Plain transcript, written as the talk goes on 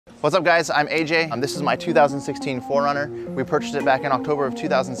What's up guys, I'm AJ. This is my 2016 4Runner. We purchased it back in October of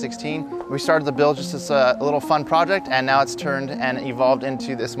 2016. We started the build just as a little fun project, and now it's turned and evolved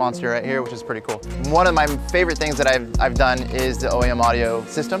into this monster right here, which is pretty cool. One of my favorite things that I've done is the OEM audio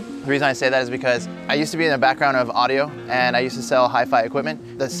system. The reason I say that is because I used to be in the background of audio and I used to sell hi-fi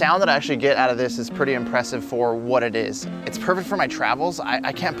equipment. The sound that I actually get out of this is pretty impressive for what it is. It's perfect for my travels.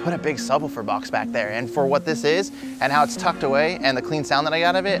 I can't put a big subwoofer box back there, and for what this is and how it's tucked away and the clean sound that I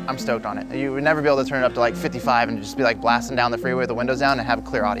got out of it, I'm stoked on it. You would never be able to turn it up to like 55 and just be like blasting down the freeway with the windows down and have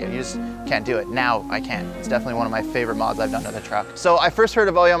clear audio. You just can't do it. Now I can. It's definitely one of my favorite mods I've done to the truck. So I first heard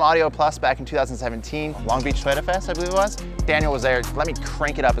of OEM Audio Plus back in 2017, Long Beach Toyota Fest, I believe it was. Daniel was there, let me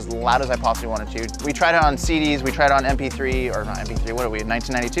crank it up as loud as I possibly wanted to. We tried it on CDs, we tried it on MP3, or not MP3, what are we,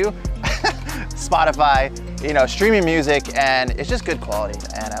 1992? Spotify, you know, streaming music, and it's just good quality,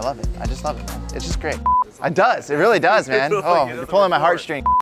 and I love it. I just love it, man. It's just great. It does, it really does, man. Oh, you're pulling my heartstring.